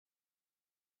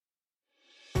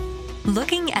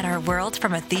Looking at our world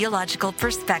from a theological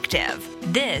perspective.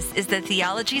 This is the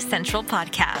Theology Central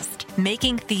Podcast,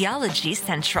 making theology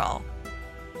central.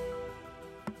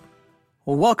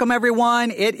 Well, welcome everyone.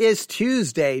 It is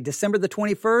Tuesday, December the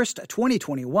 21st,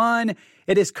 2021.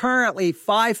 It is currently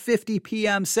 5:50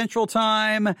 p.m. Central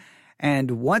Time. And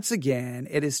once again,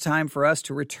 it is time for us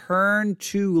to return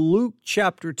to Luke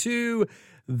chapter 2.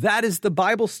 That is the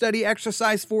Bible study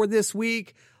exercise for this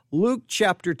week. Luke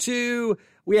chapter 2.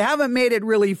 We haven't made it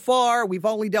really far. We've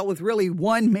only dealt with really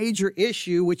one major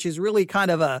issue, which is really kind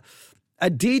of a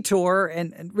detour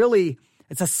and really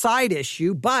it's a side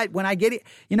issue. But when I get it,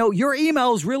 your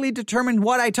emails really determine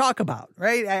what I talk about,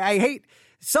 right?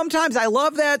 Sometimes I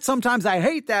love that. Sometimes I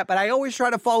hate that, but I always try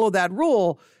to follow that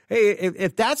rule. Hey,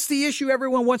 if that's the issue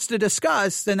everyone wants to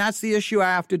discuss, then that's the issue I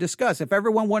have to discuss. If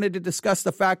everyone wanted to discuss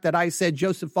the fact that I said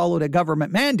Joseph followed a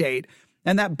government mandate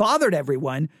and that bothered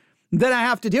everyone, then I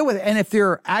have to deal with it. And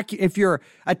if your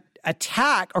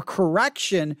attack or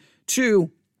correction to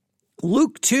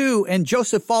Luke 2 and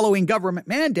Joseph following government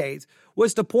mandates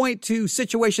was to point to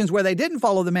situations where they didn't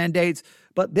follow the mandates,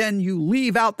 but then you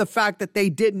leave out the fact that they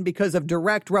didn't because of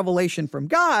direct revelation from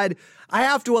God, I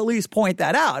have to at least point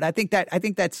that out. I think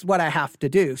that's what I have to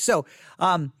do. So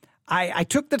I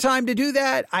took the time to do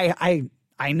that.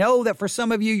 I know that for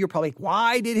some of you, you're probably like,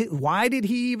 why did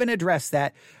he even address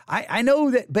that? I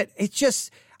know that, but it's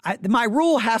just, my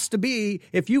rule has to be,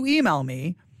 if you email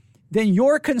me, then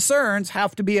your concerns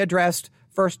have to be addressed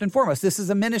first and foremost. This is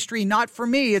a ministry not for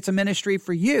me, it's a ministry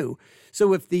for you.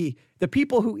 So if the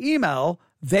people who email,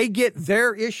 they get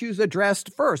their issues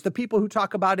addressed first. The people who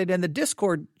talk about it in the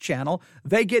Discord channel,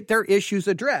 they get their issues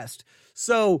addressed.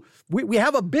 So we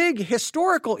have a big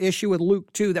historical issue with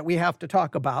Luke 2 that we have to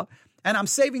talk about. And I'm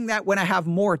saving that when I have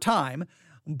more time.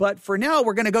 But for now,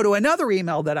 we're going to go to another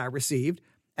email that I received.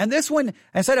 And this one,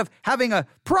 instead of having a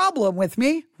problem with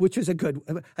me, which is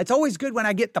it's always good when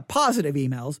I get the positive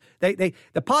emails.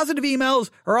 The positive emails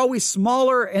are always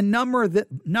smaller in number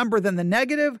than the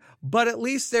negative, but at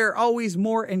least they're always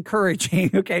more encouraging.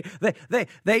 Okay.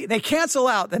 They cancel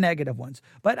out the negative ones,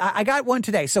 but I got one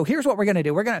today. So here's what we're going to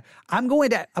do. I'm going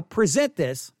to present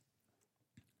this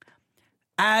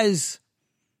as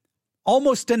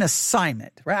almost an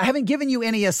assignment, right? I haven't given you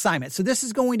any assignment. So this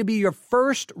is going to be your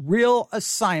first real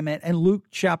assignment in Luke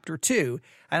chapter 2.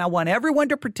 And I want everyone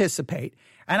to participate.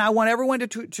 And I want everyone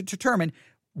to determine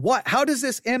how does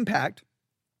this impact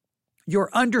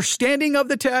your understanding of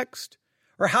the text?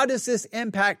 Or how does this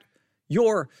impact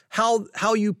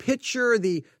how you picture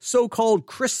the so-called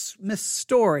Christmas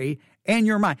story in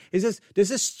your mind? Does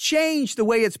this change the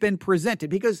way it's been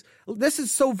presented? Because this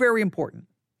is so very important.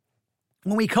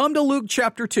 When we come to Luke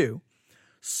chapter 2,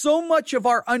 so much of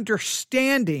our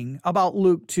understanding about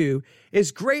Luke 2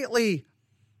 is greatly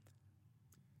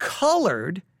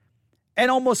colored and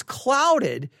almost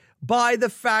clouded by the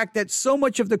fact that so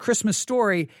much of the Christmas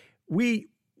story, in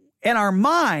our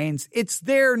minds, it's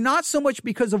there not so much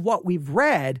because of what we've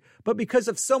read, but because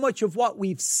of so much of what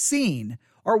we've seen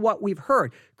or what we've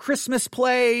heard. Christmas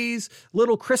plays,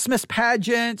 little Christmas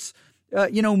pageants,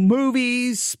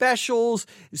 movies, specials,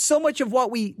 so much of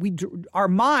what our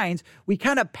minds, we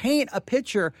kind of paint a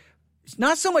picture,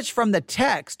 not so much from the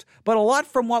text, but a lot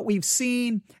from what we've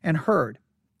seen and heard,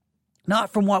 not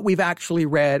from what we've actually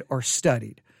read or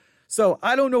studied. So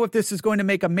I don't know if this is going to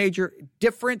make a major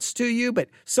difference to you, but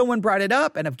someone brought it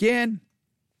up, and again,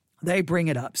 they bring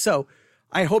it up. So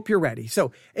I hope you're ready.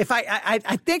 So if I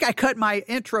think I cut my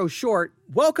intro short.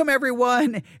 Welcome,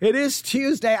 everyone. It is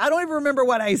Tuesday. I don't even remember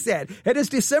what I said. It is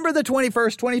December the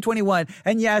 21st, 2021.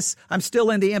 And yes, I'm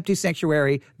still in the empty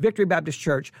sanctuary, Victory Baptist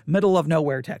Church, middle of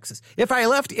nowhere, Texas. If I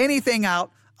left anything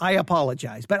out, I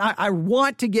apologize. But I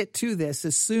want to get to this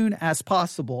as soon as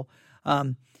possible.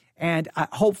 And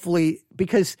hopefully,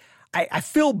 because I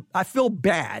feel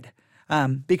bad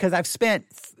because I've spent,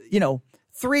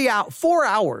 4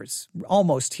 hours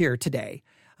almost here today,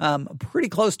 pretty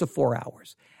close to 4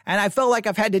 hours. And I felt like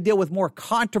I've had to deal with more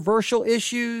controversial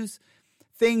issues,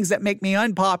 things that make me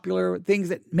unpopular, things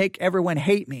that make everyone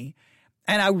hate me.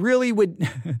 And I really would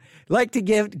like to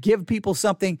give people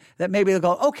something that maybe they'll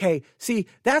go, okay, see,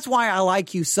 that's why I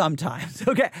like you sometimes.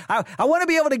 Okay. I want to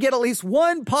be able to get at least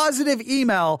one positive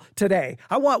email today.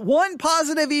 I want one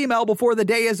positive email before the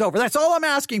day is over. That's all I'm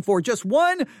asking for. Just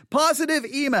one positive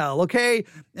email. Okay.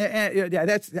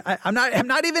 I'm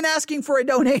not even asking for a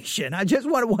donation. I just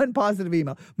want one positive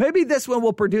email. Maybe this one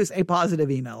will produce a positive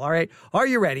email. All right. Are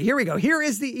you ready? Here we go. Here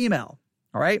is the email.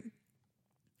 All right.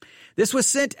 This was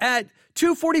sent at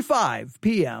 2:45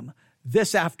 p.m.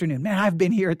 this afternoon. Man, I've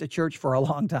been here at the church for a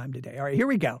long time today. All right, here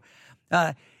we go.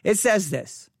 It says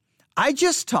this. I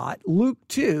just taught Luke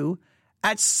 2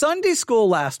 at Sunday school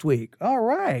last week. All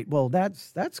right. Well,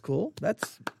 that's cool.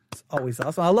 That's always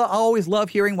awesome. I always love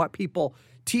hearing what people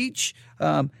teach.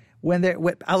 I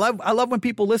love when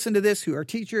people listen to this who are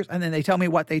teachers and then they tell me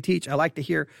what they teach. I like to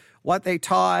hear what they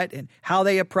taught and how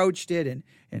they approached it and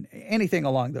anything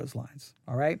along those lines.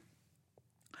 All right.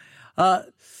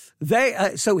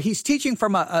 So he's teaching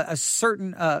from a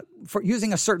certain, for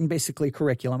using a certain basically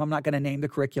curriculum. I'm not going to name the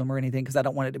curriculum or anything because I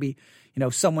don't want it to be,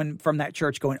 someone from that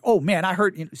church going, oh man, I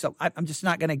heard, so I'm just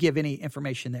not going to give any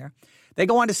information there. They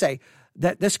go on to say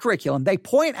that this curriculum, they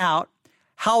point out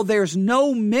how there's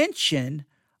no mention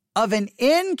of an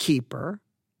innkeeper,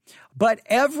 but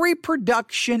every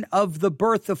production of the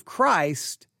birth of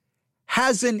Christ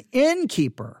has an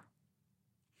innkeeper.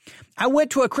 I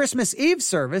went to a Christmas Eve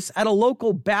service at a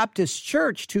local Baptist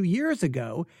church 2 years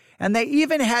ago, and they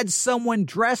even had someone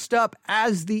dressed up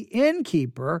as the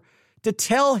innkeeper to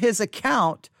tell his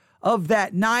account of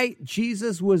that night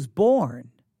Jesus was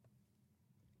born.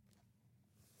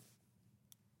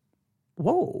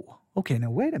 Whoa. Okay,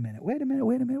 now wait a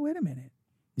minute.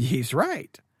 He's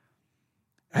right.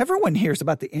 Everyone hears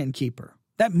about the innkeeper.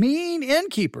 That mean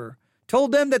innkeeper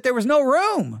told them that there was no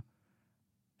room,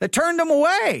 that turned them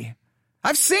away.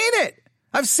 I've seen it.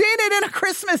 I've seen it in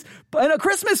a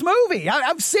Christmas movie.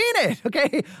 I've seen it.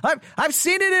 Okay. I've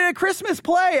seen it in a Christmas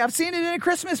play. I've seen it in a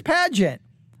Christmas pageant.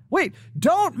 Wait,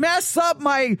 don't mess up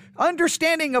my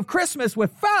understanding of Christmas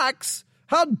with facts.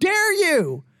 How dare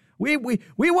you? We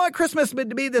want Christmas to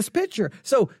be this picture.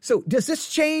 So does this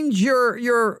change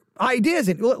your ideas?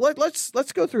 And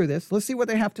let's go through this. Let's see what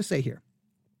they have to say here.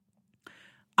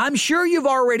 I'm sure you've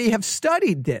already have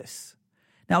studied this.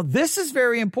 Now, this is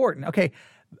very important. Okay,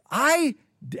 I'm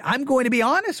going to be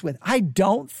honest with, I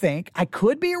don't think, I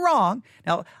could be wrong.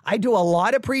 Now, I do a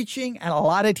lot of preaching and a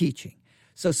lot of teaching.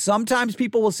 So sometimes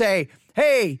people will say,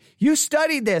 hey, you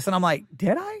studied this. And I'm like,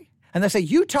 did I? And they say,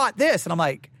 you taught this. And I'm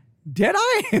like, did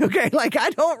I? Okay, like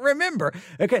I don't remember.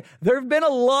 Okay, there have been a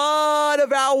lot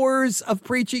of hours of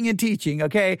preaching and teaching.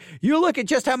 Okay, you look at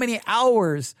just how many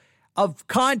hours of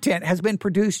content has been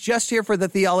produced just here for the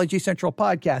Theology Central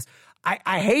podcast.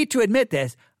 I hate to admit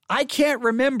this. I can't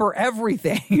remember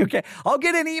everything. Okay. I'll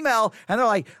get an email and they're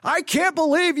like, I can't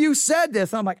believe you said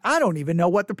this. And I'm like, I don't even know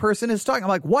what the person is talking. I'm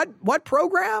like, what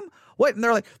program? What? And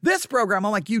they're like, this program.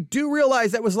 I'm like, you do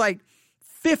realize that was like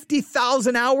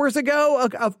 50,000 hours ago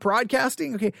of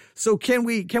broadcasting. Okay. So can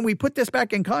we put this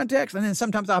back in context? And then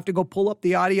sometimes I have to go pull up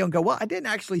the audio and go, well, I didn't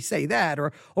actually say that.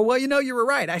 Or well, you were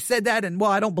right. I said that. And well,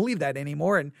 I don't believe that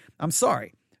anymore. And I'm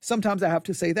sorry. Sometimes I have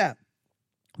to say that.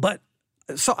 But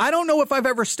so I don't know if I've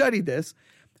ever studied this.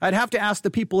 I'd have to ask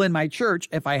the people in my church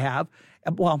if I have.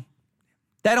 Well,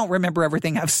 they don't remember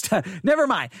everything I've studied. Never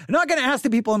mind. I'm not going to ask the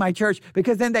people in my church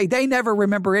because then they never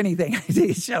remember anything.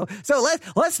 So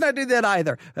let's not do that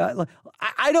either.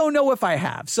 I don't know if I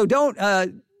have. So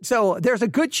so there's a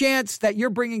good chance that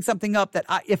you're bringing something up that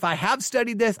if I have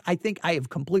studied this, I think I have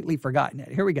completely forgotten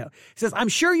it. Here we go. It says, I'm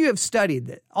sure you have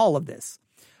studied all of this.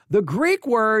 The Greek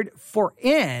word for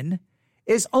in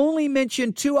is only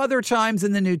mentioned 2 other times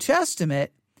in the New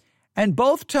Testament, and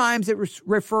both times it was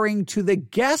referring to the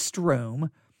guest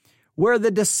room where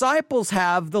the disciples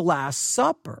have the Last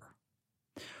Supper.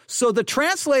 So the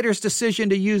translator's decision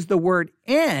to use the word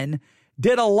in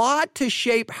did a lot to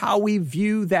shape how we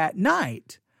view that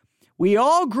night. We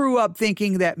all grew up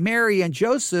thinking that Mary and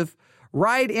Joseph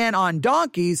ride in on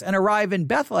donkeys and arrive in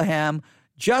Bethlehem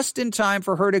just in time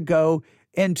for her to go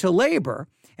into labor.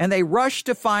 And they rush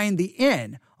to find the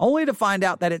inn, only to find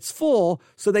out that it's full,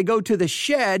 so they go to the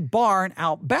shed barn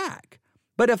out back.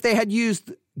 But if they had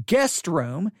used guest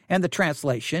room and the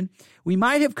translation, we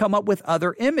might have come up with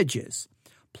other images.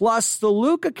 Plus, the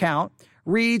Luke account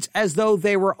reads as though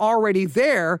they were already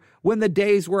there when the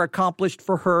days were accomplished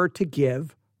for her to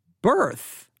give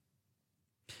birth.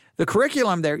 The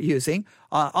curriculum they're using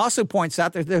also points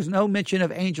out that there's no mention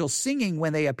of angels singing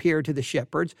when they appear to the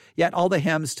shepherds, yet all the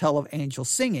hymns tell of angels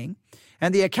singing.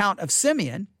 And the account of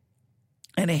Simeon,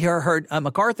 and I heard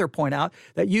MacArthur point out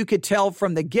that you could tell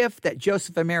from the gift that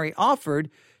Joseph and Mary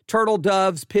offered, turtle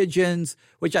doves, pigeons,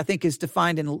 which I think is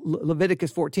defined in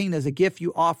Leviticus 14 as a gift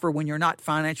you offer when you're not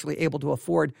financially able to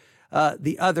afford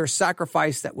the other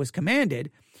sacrifice that was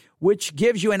commanded, which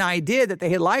gives you an idea that they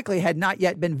had not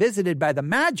yet been visited by the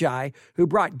Magi who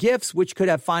brought gifts which could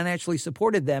have financially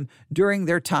supported them during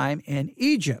their time in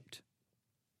Egypt.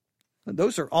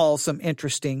 Those are all some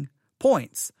interesting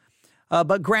points.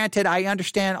 But granted, I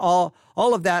understand all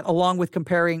of that along with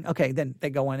comparing. Okay, then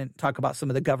they go on and talk about some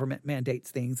of the government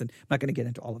mandates things, and I'm not going to get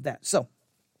into all of that. So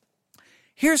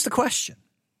here's the question.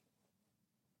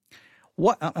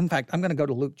 In fact, I'm going to go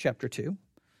to Luke chapter 2. I'm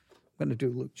going to do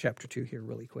Luke chapter 2 here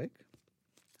really quick.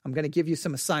 I'm going to give you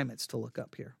some assignments to look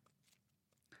up here.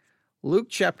 Luke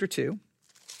chapter 2.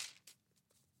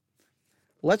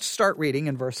 Let's start reading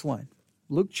in verse 1.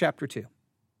 Luke chapter 2.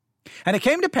 And it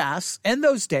came to pass in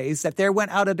those days that there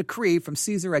went out a decree from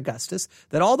Caesar Augustus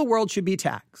that all the world should be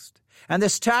taxed. And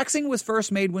this taxing was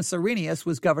first made when Cyrenius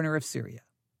was governor of Syria.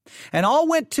 And all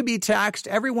went to be taxed,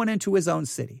 everyone into his own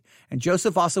city. And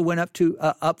Joseph also went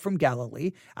up from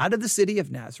Galilee, out of the city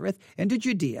of Nazareth, into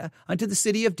Judea, unto the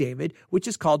city of David, which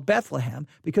is called Bethlehem,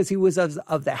 because he was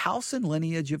of the house and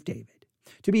lineage of David,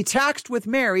 to be taxed with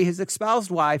Mary, his espoused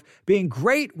wife, being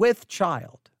great with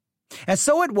child. And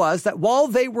so it was that while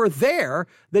they were there,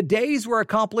 the days were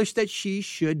accomplished that she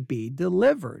should be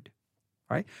delivered.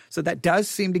 Right? So that does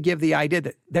seem to give the idea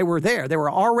that they were there. They were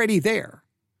already there.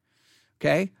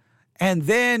 Okay? And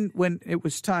then when it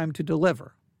was time to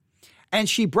deliver. And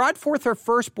she brought forth her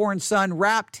firstborn son,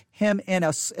 wrapped him in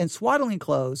swaddling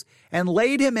clothes, and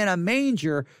laid him in a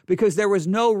manger because there was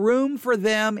no room for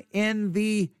them in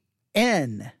the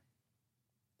inn.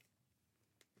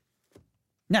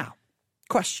 Now,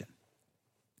 question.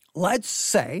 Let's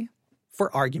say,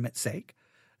 for argument's sake,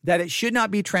 that it should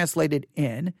not be translated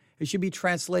inn. It should be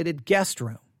translated guest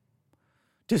room.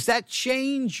 Does that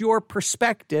change your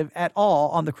perspective at all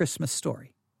on the Christmas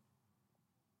story?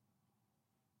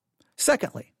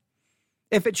 Secondly,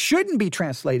 if it shouldn't be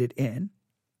translated inn,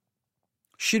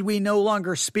 should we no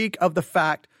longer speak of the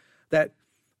fact that,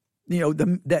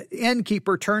 the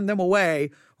innkeeper turned them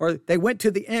away, or they went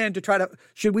to the inn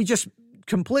should we just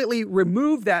completely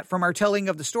remove that from our telling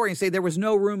of the story and say there was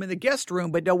no room in the guest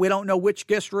room, but no, we don't know which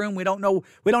guest room. We don't know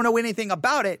anything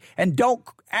about it, and don't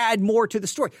add more to the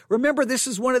story. Remember, this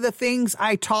is one of the things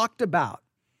I talked about.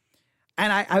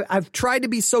 And I've tried to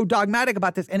be so dogmatic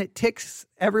about this, and it ticks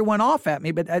everyone off at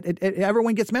me, but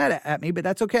everyone gets mad at me, but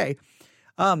that's okay.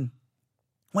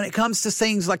 When it comes to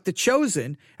things like The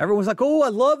Chosen, everyone's like, oh, I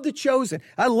love The Chosen.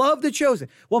 I love The Chosen.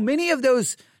 Well, many of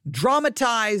those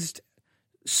dramatized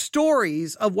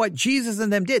stories of what Jesus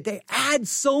and them did, they add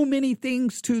so many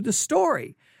things to the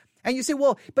story. And you say,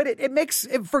 well, but it makes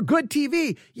it for good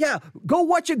TV. Yeah, go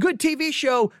watch a good TV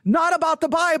show, not about the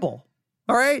Bible.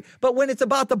 All right. But when it's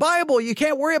about the Bible, you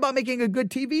can't worry about making a good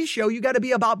TV show. You got to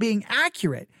be about being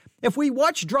accurate. If we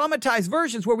watch dramatized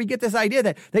versions where we get this idea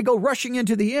that they go rushing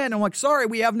into the inn, I'm like, sorry,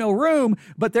 we have no room,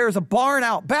 but there's a barn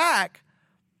out back.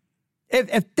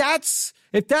 If that's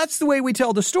the way we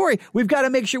tell the story, we've got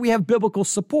to make sure we have biblical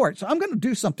support. So I'm going to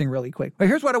do something really quick. But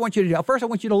here's what I want you to do. First, I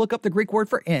want you to look up the Greek word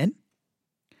for inn.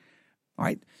 All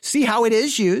right. See how it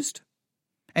is used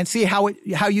and see how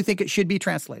you think it should be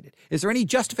translated. Is there any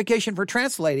justification for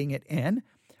translating it in?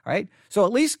 All right. So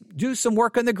at least do some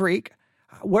work on the Greek.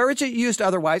 Where is it used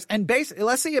otherwise? And basically,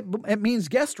 let's say it means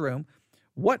guest room.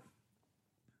 What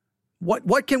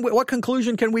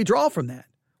conclusion can we draw from that?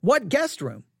 What guest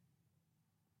room?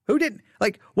 Who didn't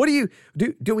what do you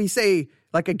do? Do we say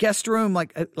like a guest room,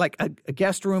 like a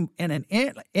guest room in an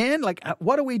inn?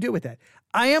 What do we do with that?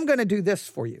 I am going to do this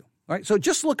for you. All right. So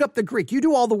just look up the Greek. You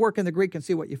do all the work in the Greek and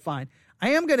see what you find.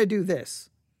 I am going to do this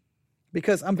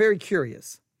because I'm very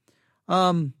curious.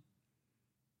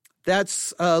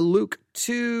 That's Luke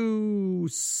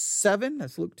 2:7.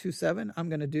 That's Luke 2:7. I'm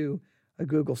going to do a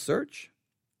Google search.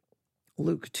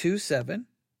 Luke 2:7.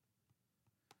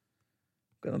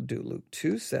 I'm going to do Luke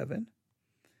 2:7.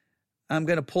 I'm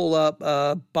going to pull up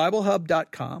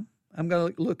BibleHub.com. I'm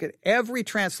going to look at every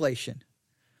translation.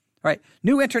 All right,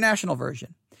 New International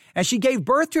Version. And she gave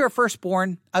birth to her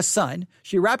firstborn, a son.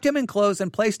 She wrapped him in clothes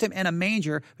and placed him in a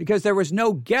manger because there was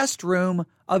no guest room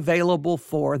available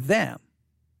for them.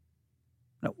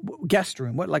 No, guest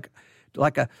room. What, like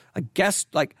a guest,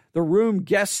 like the room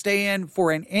guests stay in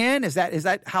for an inn? Is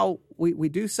that how we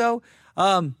do so?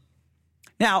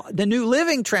 Now, the New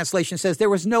Living Translation says there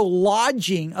was no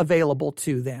lodging available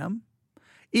to them.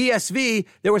 ESV,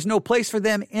 there was no place for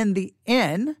them in the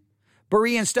inn.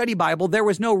 Berean Study Bible, there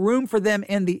was no room for them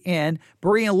in the inn.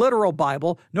 Berean Literal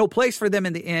Bible, no place for them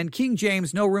in the inn. King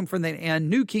James, no room for them in the inn.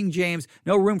 New King James,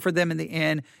 no room for them in the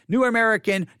inn. New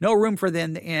American, no room for them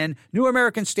in the inn. New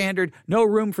American Standard, no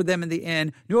room for them in the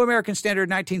inn. New American Standard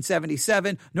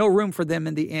 1977, no room for them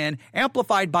in the inn.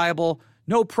 Amplified Bible,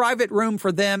 no private room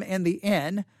for them in the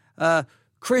inn.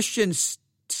 Christian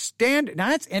Standard, now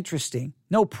that's interesting.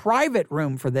 No private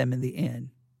room for them in the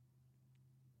inn.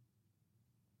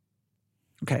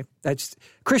 Okay, that's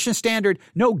Christian Standard.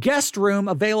 No guest room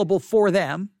available for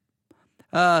them.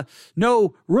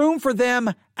 No room for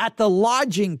them at the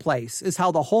lodging place is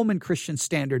how the Holman Christian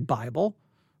Standard Bible.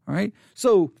 All right.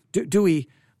 So do we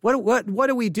what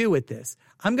do we do with this?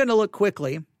 I'm going to look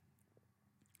quickly.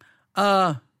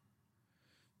 I'm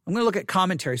going to look at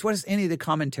commentaries. What does any of the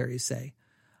commentaries say?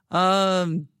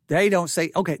 They don't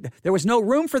say, okay, there was no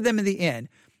room for them in the inn.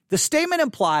 The statement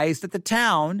implies that the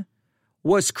town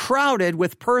was crowded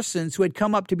with persons who had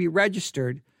come up to be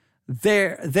registered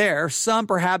there, some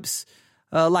perhaps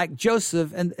like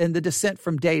Joseph and the descent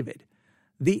from David.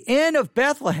 The Inn of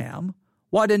Bethlehem,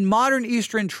 what in modern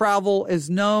Eastern travel is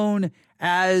known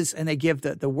as, and they give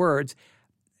the words,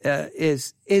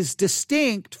 is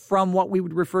distinct from what we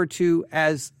would refer to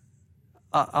as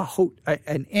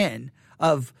an inn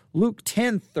of Luke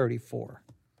 10:34.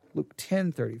 Luke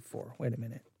 10:34. Wait a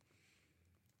minute.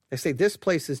 They say this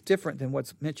place is different than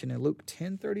what's mentioned in Luke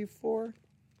 10:34.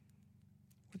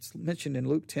 What's mentioned in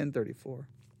Luke 10:34?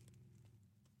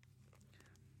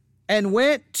 And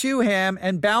went to him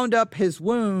and bound up his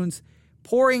wounds,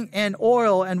 pouring in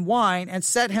oil and wine, and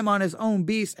set him on his own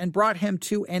beast and brought him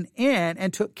to an inn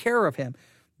and took care of him.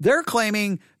 They're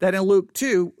claiming that in Luke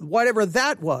 2, whatever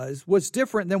that was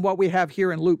different than what we have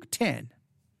here in Luke 10.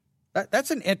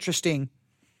 That's an interesting.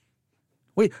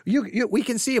 We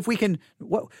can see if we can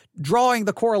drawing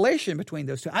the correlation between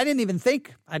those two. I didn't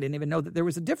even know that there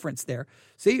was a difference there.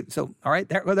 See, so all right,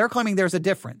 they're claiming there's a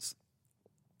difference.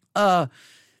 I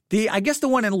guess the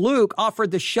one in Luke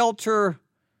offered the shelter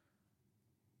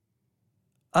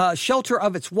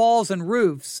of its walls and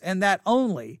roofs, and that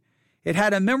only. It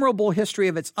had a memorable history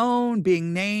of its own,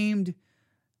 being named.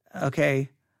 Okay.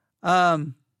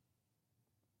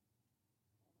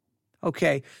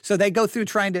 Okay, so they go through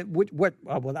trying to well,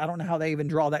 I don't know how they even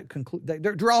draw that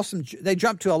conclusion. They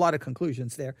jump to a lot of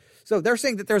conclusions there. So they're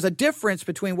saying that there's a difference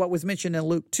between what was mentioned in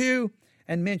Luke 2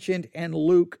 and mentioned in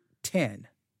Luke 10.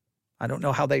 I don't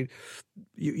know how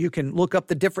you can look up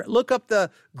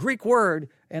the Greek word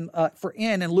for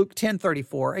inn in Luke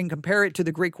 10:34 and compare it to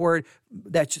the Greek word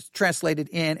that's translated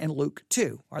in Luke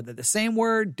 2. Are they the same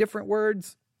word, different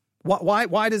words?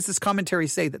 Why does this commentary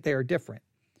say that they are different?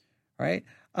 All right.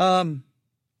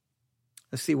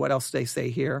 Let's see what else they say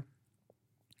here.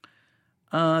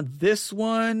 This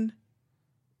one.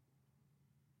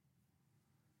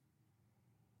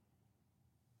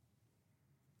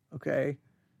 Okay.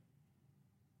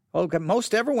 Okay.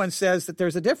 Most everyone says that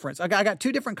there's a difference. I got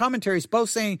two different commentaries, both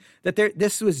saying that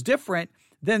this was different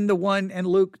than the one in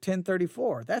Luke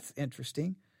 10:34. That's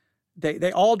interesting.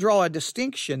 They all draw a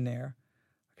distinction there.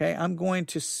 Okay. I'm going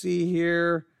to see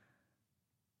here.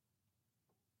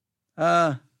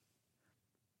 Now,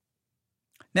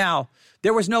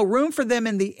 there was no room for them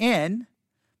in the inn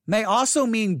may also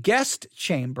mean guest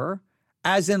chamber,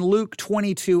 as in Luke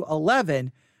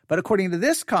 22:11. But according to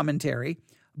this commentary,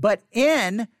 but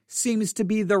inn seems to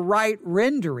be the right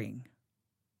rendering.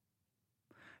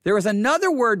 There is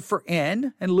another word for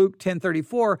inn in Luke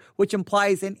 10:34, which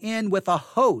implies an inn with a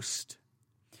host.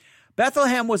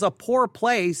 Bethlehem was a poor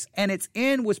place, and its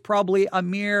inn was probably a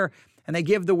mere, and they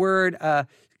give the word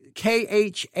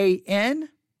Khan,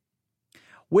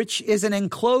 which is an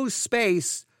enclosed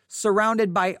space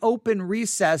surrounded by open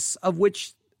recess of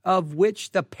which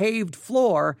the paved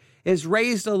floor is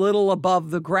raised a little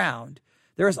above the ground.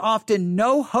 There is often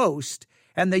no host,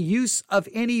 and the use of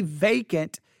any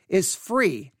vacant is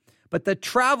free, but the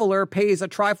traveler pays a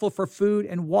trifle for food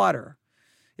and water.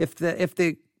 If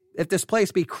this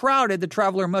place be crowded, the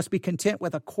traveler must be content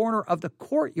with a corner of the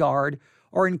courtyard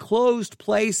or enclosed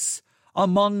place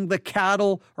among the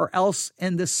cattle, or else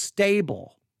in the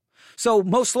stable. So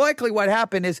most likely what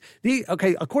happened is,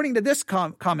 according to this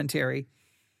commentary,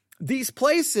 these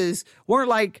places weren't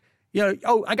like,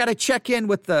 I got to check in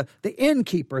with the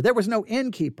innkeeper. There was no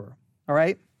innkeeper, all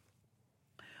right?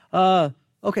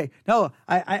 Okay, no,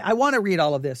 I want to read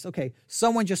all of this. Okay,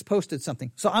 someone just posted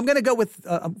something. So I'm going to go with,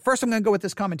 first I'm going to go with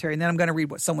this commentary, and then I'm going to read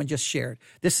what someone just shared.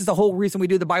 This is the whole reason we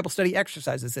do the Bible study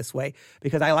exercises this way,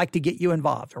 because I like to get you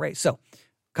involved, all right? So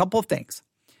a couple of things.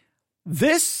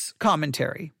 This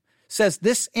commentary says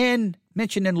this inn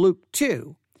mentioned in Luke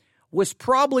 2 was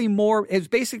probably more, it's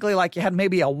basically like you had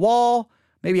maybe a wall,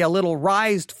 maybe a little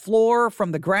raised floor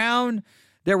from the ground.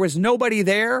 There was nobody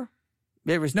there.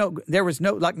 There was no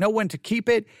one to keep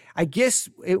it. I guess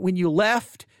when you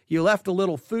left a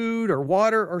little food or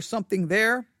water or something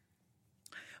there,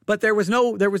 but there was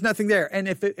nothing there. And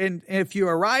if you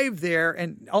arrived there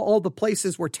and all the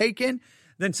places were taken,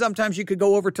 then sometimes you could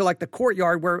go over to like the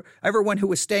courtyard where everyone who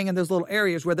was staying in those little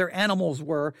areas where their animals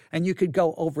were, and you could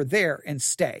go over there and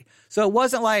stay. So it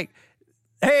wasn't like,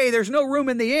 hey, there's no room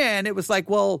in the inn. It was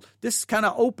like, well, this kind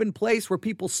of open place where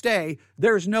people stay,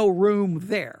 there's no room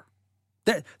there.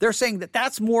 They're saying that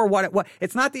that's more what it was.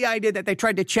 It's not the idea that they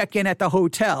tried to check in at the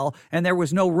hotel and there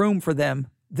was no room for them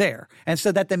there. And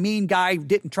so that the mean guy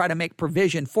didn't try to make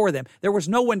provision for them. There was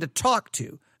no one to talk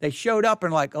to. They showed up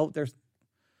and like, oh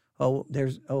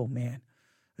man.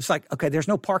 It's like, okay, there's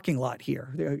no parking lot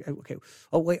here. Okay.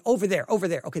 Oh, wait, over there.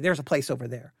 Okay, there's a place over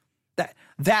there.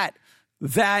 That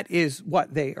is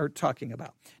what they are talking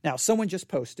about. Now, someone just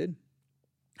posted.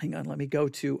 Hang on, let me go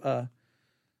to, let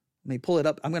me pull it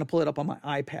up. I'm going to pull it up on my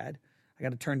iPad. I got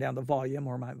to turn down the volume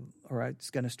or it's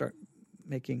going to start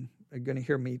you're going to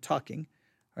hear me talking.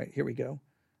 All right, here we go.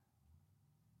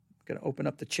 I'm going to open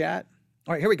up the chat.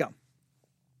 All right, here we go.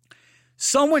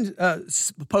 Someone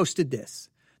posted this.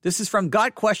 This is from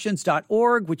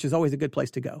gotquestions.org, which is always a good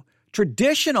place to go.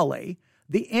 Traditionally,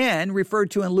 the inn referred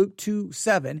to in Luke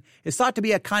 2:7 is thought to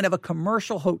be a kind of a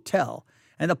commercial hotel,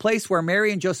 and the place where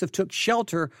Mary and Joseph took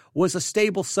shelter was a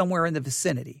stable somewhere in the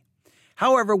vicinity.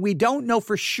 However, we don't know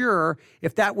for sure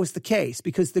if that was the case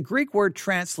because the Greek word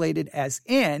translated as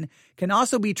inn can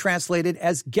also be translated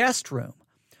as guest room.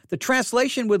 The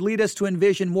translation would lead us to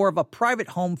envision more of a private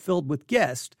home filled with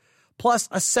guests, plus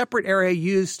a separate area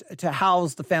used to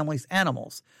house the family's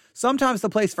animals. Sometimes the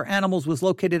place for animals was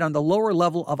located on the lower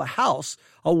level of a house,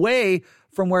 away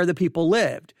from where the people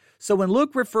lived. So when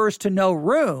Luke refers to no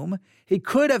room, he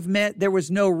could have meant there was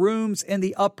no rooms in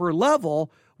the upper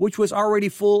level, which was already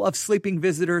full of sleeping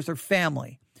visitors or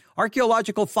family.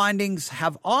 Archaeological findings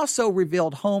have also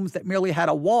revealed homes that merely had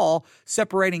a wall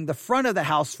separating the front of the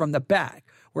house from the back,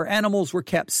 where animals were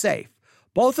kept safe.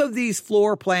 Both of these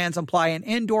floor plans imply an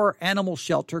indoor animal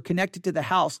shelter connected to the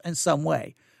house in some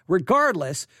way.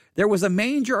 Regardless, there was a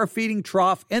manger or feeding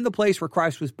trough in the place where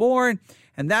Christ was born,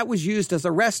 and that was used as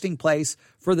a resting place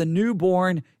for the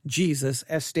newborn Jesus,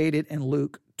 as stated in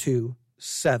Luke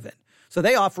 2:7. So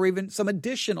they offer even some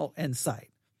additional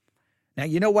insight. Now,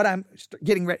 you know what I'm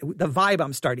getting ready, the vibe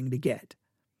I'm starting to get.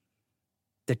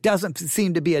 There doesn't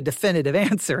seem to be a definitive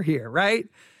answer here, right?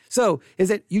 So is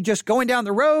it you just going down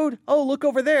the road? Oh, look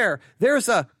over there. There's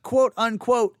a quote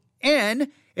unquote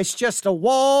inn. It's just a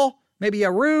wall, maybe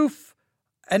a roof,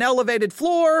 an elevated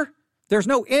floor. There's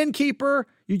no innkeeper.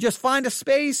 You just find a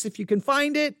space. If you can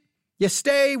find it, you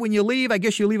stay. When you leave, I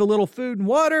guess you leave a little food and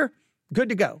water. Good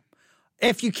to go.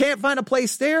 If you can't find a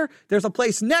place there, there's a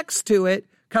place next to it,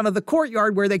 kind of the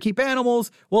courtyard where they keep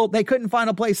animals. Well, they couldn't find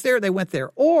a place there. They went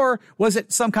there. Or was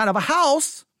it some kind of a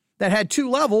house that had 2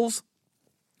 levels?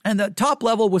 And the top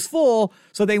level was full,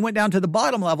 so they went down to the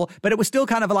bottom level, but it was still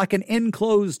kind of like an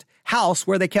enclosed house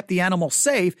where they kept the animals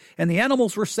safe, and the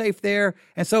animals were safe there,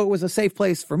 and so it was a safe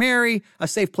place for Mary, a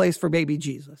safe place for baby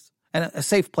Jesus, and a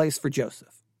safe place for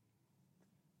Joseph.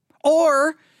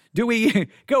 Or do we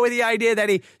go with the idea that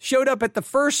he showed up at the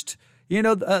first,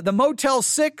 the Motel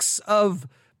 6 of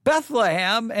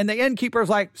Bethlehem, and the innkeeper's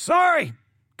like, sorry,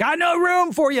 got no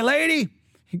room for you, lady.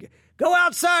 Go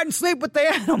outside and sleep with the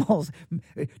animals.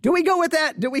 Do we go with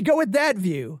that? Do we go with that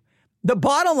view? The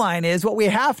bottom line is what we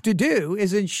have to do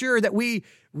is ensure that we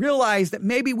realize that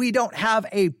maybe we don't have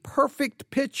a perfect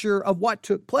picture of what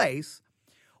took place.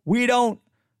 We don't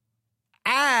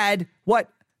add what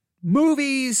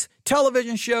movies,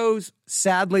 television shows,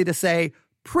 sadly to say,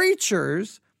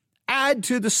 preachers add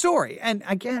to the story. And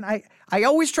again, I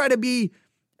always try to be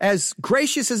as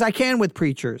gracious as I can with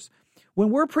preachers. When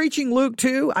we're preaching Luke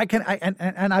 2,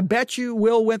 and I bet you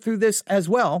Will went through this as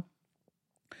well.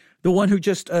 The one who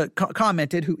just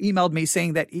commented, who emailed me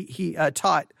saying that he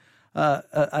taught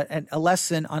a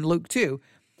lesson on Luke 2.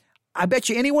 I bet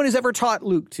you anyone who's ever taught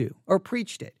Luke 2 or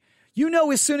preached it,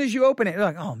 as soon as you open it, you're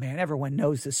like, oh man, everyone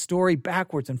knows this story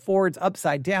backwards and forwards,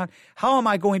 upside down. How am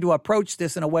I going to approach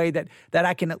this in a way that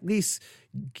I can at least,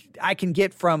 I can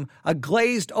get from a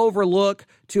glazed over look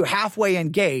to halfway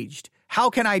engaged? How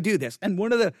can I do this? And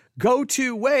one of the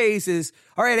go-to ways is,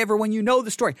 all right, everyone, you know the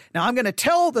story. Now I'm going to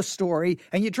tell the story,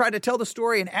 and you try to tell the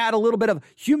story and add a little bit of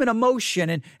human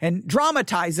emotion and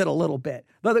dramatize it a little bit.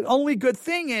 But the only good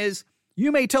thing is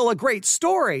you may tell a great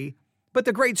story, but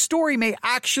the great story may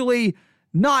actually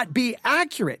not be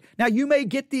accurate. Now you may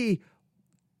get the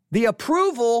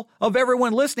approval of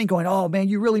everyone listening going, oh man,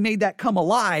 you really made that come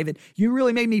alive and you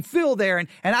really made me feel there. And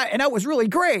that was really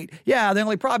great. Yeah. The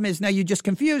only problem is now you just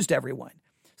confused everyone.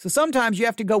 So sometimes you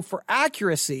have to go for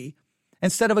accuracy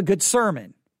instead of a good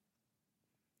sermon.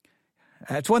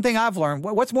 That's one thing I've learned.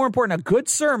 What's more important, a good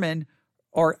sermon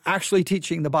or actually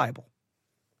teaching the Bible?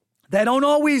 They don't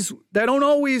always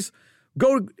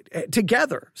go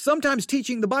together. Sometimes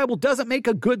teaching the Bible doesn't make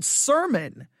a good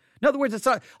sermon. In other words, it's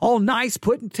not all nice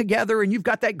put together and you've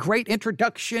got that great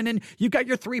introduction and you've got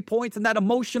your 3 points and that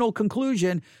emotional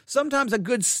conclusion. Sometimes a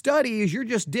good study is you're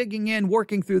just digging in,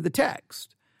 working through the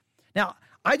text. Now,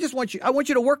 I want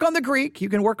you to work on the Greek. You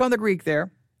can work on the Greek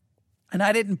there. And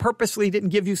I purposely didn't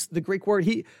give you the Greek word.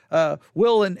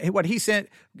 Will, and what he sent,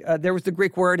 there was the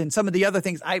Greek word, and some of the other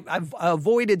things. I've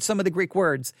avoided some of the Greek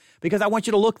words because I want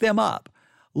you to look them up.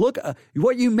 Look,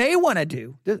 what you may want to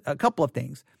do, a couple of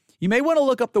things. You may want to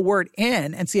look up the word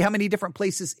in and see how many different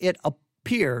places it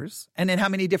appears, and then how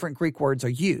many different Greek words are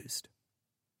used.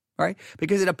 All right?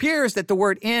 Because it appears that the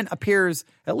word in appears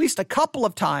at least a couple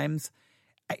of times.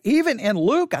 Even in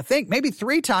Luke, I think maybe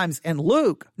 3 times in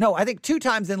Luke. No, I think 2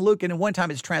 times in Luke, and in 1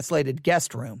 time it's translated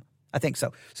guest room. I think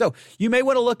so. So you may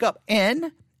want to look up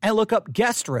in and look up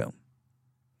guest room,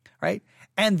 right?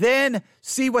 And then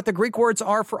see what the Greek words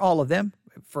are for all of them.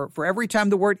 For every time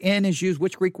the word in is used,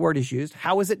 which Greek word is used?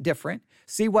 How is it different?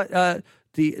 See what the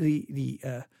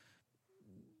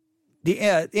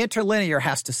interlinear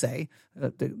has to say,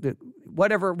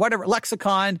 whatever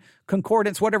lexicon,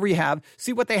 concordance, whatever you have,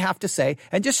 see what they have to say,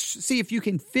 and just see if you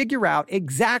can figure out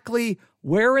exactly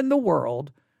where in the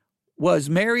world was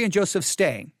Mary and Joseph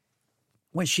staying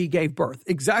when she gave birth.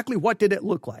 Exactly what did it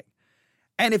look like?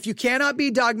 And if you cannot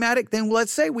be dogmatic, then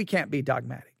let's say we can't be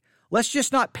dogmatic. Let's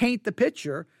just not paint the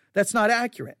picture that's not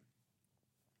accurate.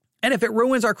 And if it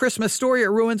ruins our Christmas story, it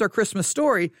ruins our Christmas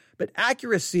story. But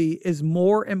accuracy is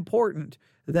more important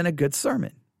than a good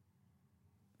sermon.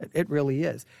 It really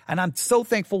is. And I'm so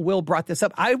thankful Will brought this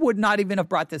up. I would not even have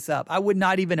brought this up. I would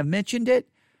not even have mentioned it.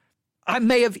 I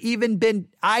may have even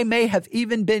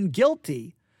been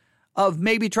guilty of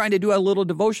maybe trying to do a little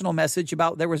devotional message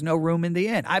about there was no room in the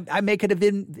inn. I may could have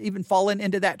even fallen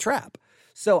into that trap.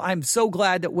 So I'm so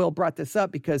glad that Will brought this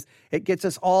up because it gets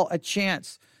us all a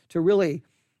chance to really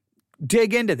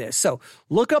dig into this. So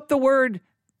look up the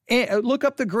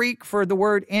Greek for the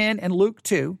word in Luke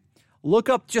 2. Look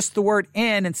up just the word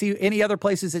in and see any other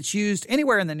places it's used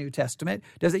anywhere in the New Testament.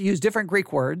 Does it use different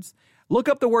Greek words? Look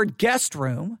up the word guest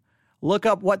room. Look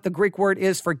up what the Greek word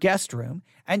is for guest room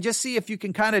and just see if you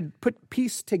can kind of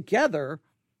piece together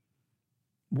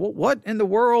what in the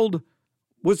world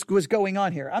was going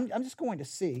on here. I'm just going to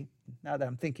see now that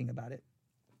I'm thinking about it.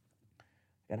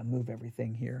 Got to move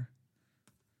everything here.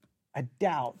 I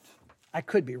doubt, I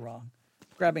could be wrong.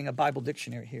 Grabbing a Bible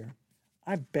dictionary here.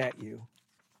 I bet you.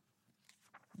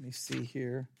 Let me see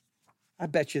here. I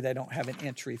bet you they don't have an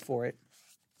entry for it.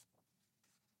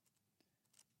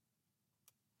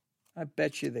 I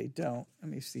bet you they don't. Let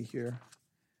me see here.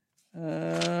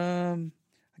 I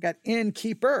got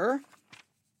innkeeper.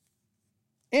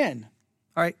 Inn.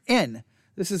 All right, inn.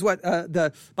 This is what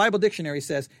the Bible dictionary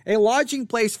says. A lodging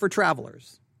place for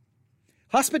travelers.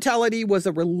 Hospitality was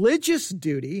a religious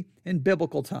duty in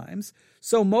biblical times,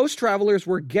 so most travelers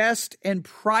were guests in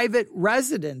private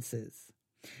residences.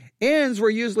 Inns were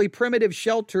usually primitive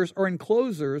shelters or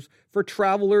enclosures for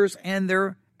travelers and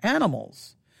their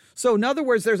animals. So in other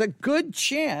words, there's a good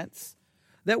chance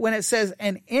that when it says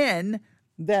an inn,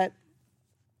 that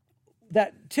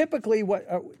typically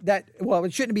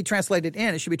it shouldn't be translated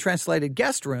inn, it should be translated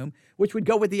guest room, which would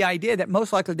go with the idea that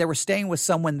most likely they were staying with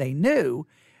someone they knew,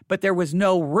 but there was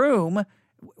no room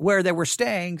where they were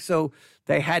staying, so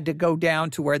they had to go down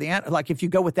to where like if you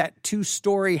go with that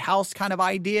 2-story house kind of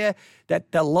idea,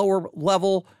 that the lower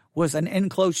level was an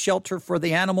enclosed shelter for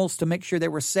the animals to make sure they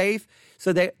were safe,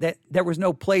 so that there was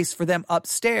no place for them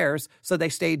upstairs, so they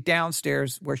stayed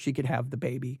downstairs where she could have the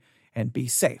baby and be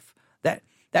safe.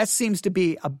 That seems to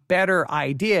be a better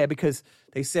idea because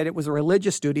they said it was a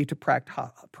religious duty to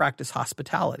practice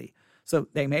hospitality. So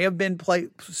they may have been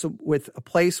with a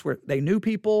place where they knew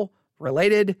people,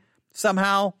 related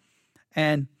somehow,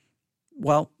 and,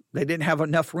 well, they didn't have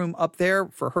enough room up there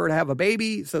for her to have a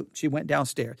baby, so she went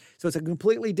downstairs. So it's a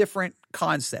completely different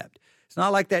concept. It's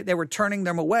not like that they were turning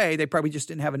them away. They probably just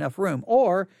didn't have enough room.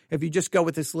 Or if you just go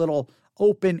with this little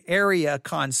open area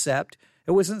concept,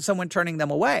 it wasn't someone turning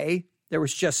them away. There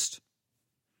was just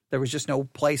no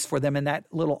place for them in that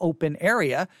little open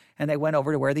area, and they went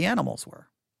over to where the animals were,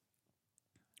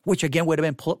 which again would have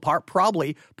been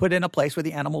probably put in a place where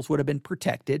the animals would have been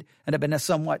protected and have been a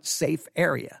somewhat safe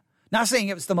area. Not saying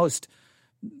it was the most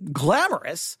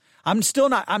glamorous. I'm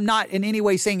not in any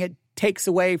way saying it takes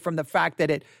away from the fact that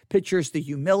it pictures the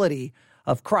humility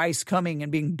of Christ coming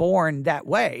and being born that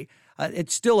way.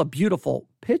 It's still a beautiful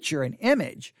picture and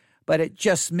image, but it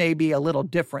just may be a little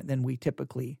different than we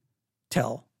typically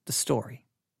tell the story.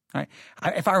 All right.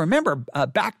 If I remember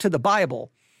back to the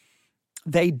Bible,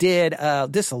 they did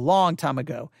this a long time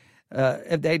ago.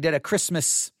 They did a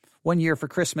Christmas one year for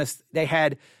Christmas.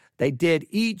 They did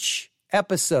each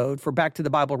episode for Back to the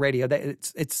Bible Radio.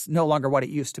 It's no longer what it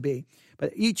used to be,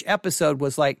 but each episode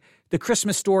was like the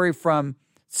Christmas story from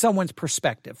someone's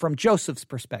perspective, from Joseph's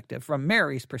perspective, from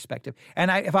Mary's perspective. And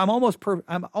I'm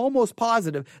almost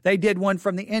positive they did one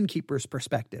from the innkeeper's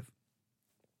perspective,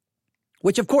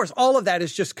 which of course, all of that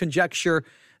is just conjecture.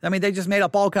 I mean, they just made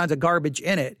up all kinds of garbage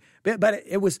in it, but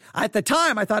it was, at the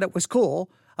time, I thought it was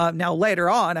cool. Now, later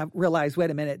on, I realized, wait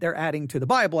a minute, they're adding to the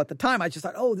Bible. At the time, I just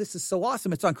thought, oh, this is so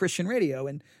awesome. It's on Christian radio.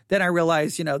 And then I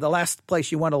realized, the last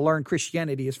place you want to learn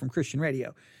Christianity is from Christian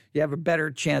radio. You have a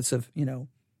better chance of, you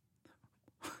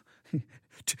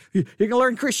can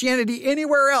learn Christianity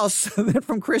anywhere else than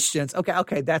from Christians.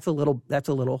 Okay, that's a little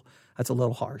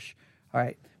harsh. All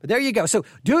right, but there you go. So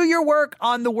do your work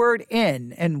on the word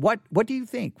in. And what do you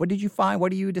think? What did you find?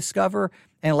 What do you discover?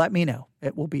 And let me know.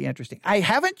 It will be interesting. I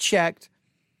haven't checked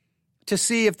to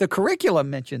see if the curriculum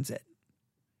mentions it.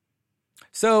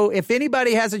 So if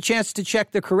anybody has a chance to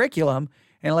check the curriculum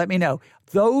and let me know,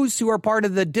 those who are part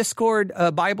of the Discord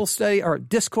Bible study or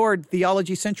Discord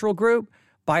Theology Central group,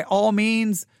 by all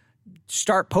means,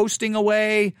 start posting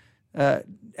away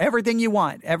everything you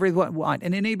want, everyone want.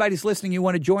 And anybody's listening, you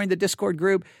want to join the Discord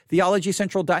group,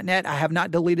 theologycentral.net. I have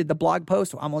not deleted the blog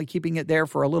post. I'm only keeping it there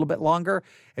for a little bit longer.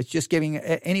 It's just giving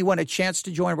anyone a chance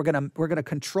to join. We're gonna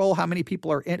control how many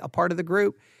people are a part of the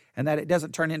group, and that it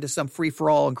doesn't turn into some free for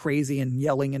all and crazy and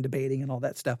yelling and debating and all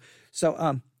that stuff.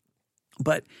 So,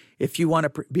 but if you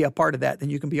want to be a part of that, then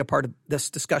you can be a part of this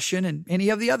discussion and any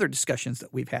of the other discussions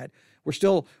that we've had. We're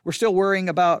still worrying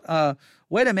about.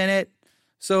 Wait a minute.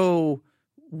 So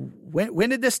when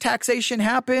did this taxation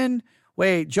happen?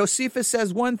 Wait, Josephus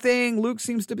says one thing, Luke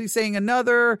seems to be saying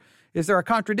another. Is there a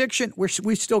contradiction?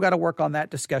 We still got to work on that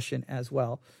discussion as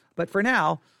well. But for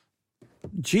now,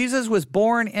 Jesus was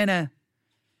born in a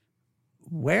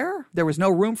where? There was no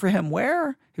room for him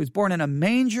where? He was born in a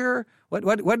manger.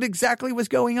 What exactly was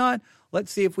going on?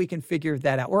 Let's see if we can figure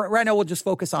that out. Or right now we'll just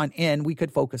focus on inn. We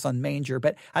could focus on manger.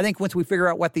 But I think once we figure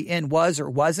out what the inn was or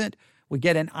wasn't, we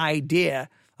get an idea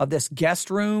of this guest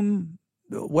room,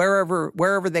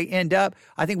 wherever they end up.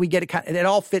 I think we get it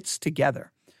all fits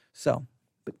together. So,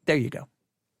 but there you go. All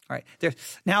right.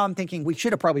 Now I'm thinking we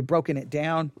should have probably broken it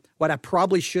down. What I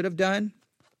probably should have done,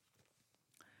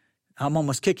 I'm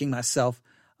almost kicking myself.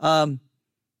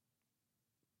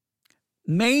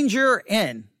 Manger,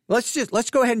 inn. Let's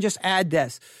go ahead and just add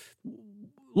this.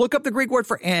 Look up the Greek word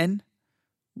for inn,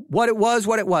 what it was,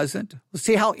 what it wasn't. Let's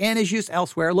see how inn is used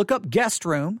elsewhere. Look up guest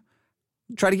room.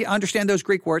 Try to understand those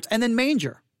Greek words. And then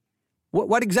manger.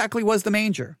 What exactly was the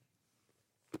manger?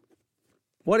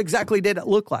 What exactly did it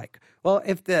look like? Well,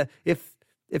 if the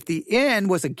inn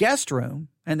was a guest room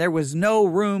and there was no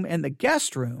room in the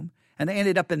guest room and they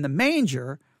ended up in the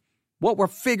manger, what we're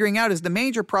figuring out is the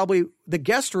manger probably, the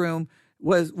guest room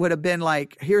would have been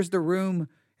like, here's the room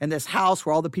in this house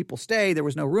where all the people stay. There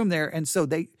was no room there. And so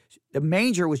the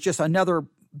manger was just another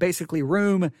basically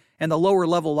room in the lower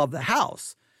level of the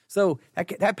house. So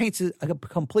that paints a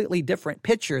completely different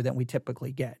picture than we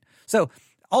typically get. So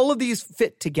all of these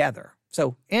fit together.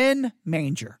 So in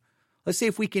manger, let's see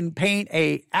if we can paint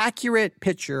a accurate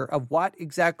picture of what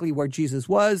exactly where Jesus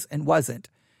was and wasn't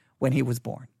when he was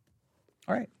born.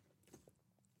 All right.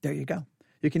 There you go.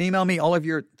 You can email me all of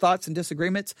your thoughts and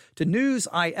disagreements to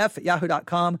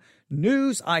newsif@yahoo.com,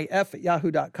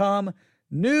 newsif@yahoo.com,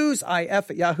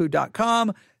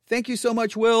 newsif@yahoo.com. Thank you so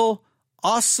much, Will.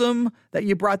 Awesome that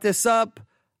you brought this up.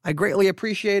 I greatly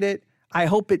appreciate it. I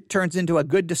hope it turns into a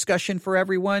good discussion for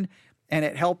everyone, and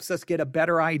it helps us get a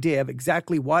better idea of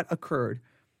exactly what occurred.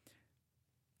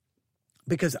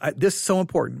 Because this is so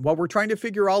important. While we're trying to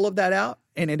figure all of that out,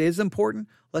 and it is important,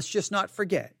 let's just not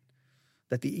forget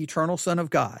that the eternal Son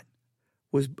of God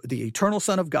was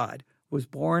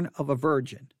born of a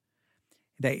virgin.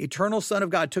 The eternal Son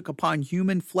of God took upon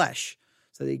human flesh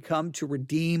so that he come to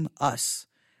redeem us.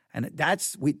 And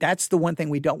that's the one thing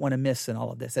we don't want to miss in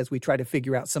all of this as we try to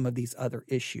figure out some of these other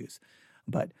issues.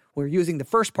 But we're using the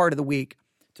first part of the week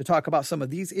to talk about some of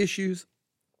these issues,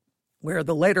 where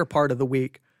the later part of the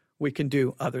week we can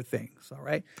do other things, all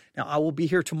right? Now, I will be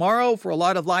here tomorrow for a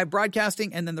lot of live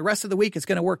broadcasting, and then the rest of the week is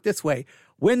going to work this way.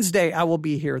 Wednesday, I will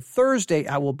be here. Thursday,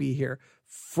 I will be here.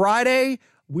 Friday,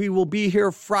 we will be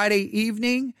here Friday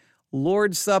evening,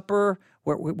 Lord's Supper,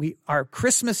 where our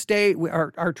Christmas day,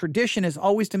 our tradition is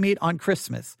always to meet on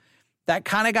Christmas. That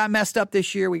kind of got messed up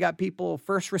this year. We got people,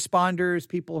 first responders,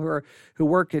 people who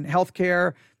work in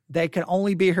healthcare. They can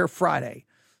only be here Friday.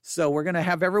 So we're going to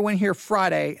have everyone here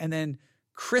Friday, and then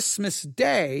Christmas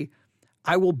Day,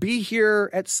 I will be here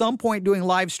at some point doing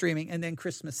live streaming, and then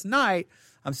Christmas night,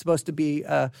 I'm supposed to be,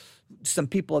 some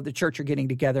people of the church are getting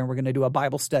together, and we're going to do a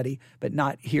Bible study, but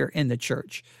not here in the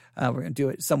church. We're going to do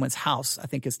it at someone's house, I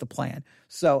think is the plan.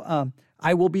 So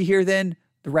I will be here then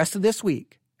the rest of this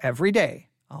week, every day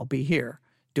I'll be here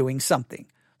doing something.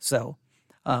 So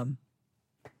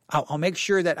I'll make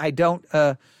sure that I don't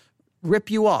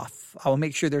rip you off. I will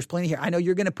make sure there's plenty here. I know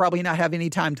you're going to probably not have any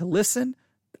time to listen.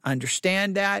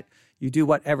 Understand that. You do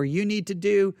whatever you need to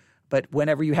do, but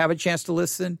whenever you have a chance to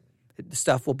listen, the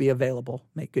stuff will be available.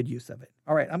 Make good use of it.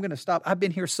 All right, I'm going to stop. I've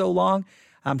been here so long,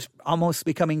 I'm almost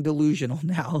becoming delusional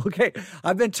now, okay?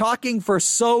 I've been talking for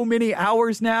so many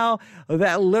hours now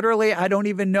that literally I don't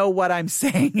even know what I'm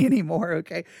saying anymore,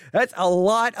 okay? That's a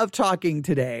lot of talking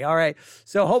today, all right?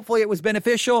 So hopefully it was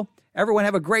beneficial. Everyone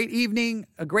have a great evening,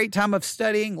 a great time of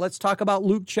studying. Let's talk about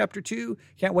Luke chapter 2.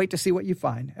 Can't wait to see what you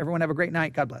find. Everyone have a great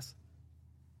night. God bless.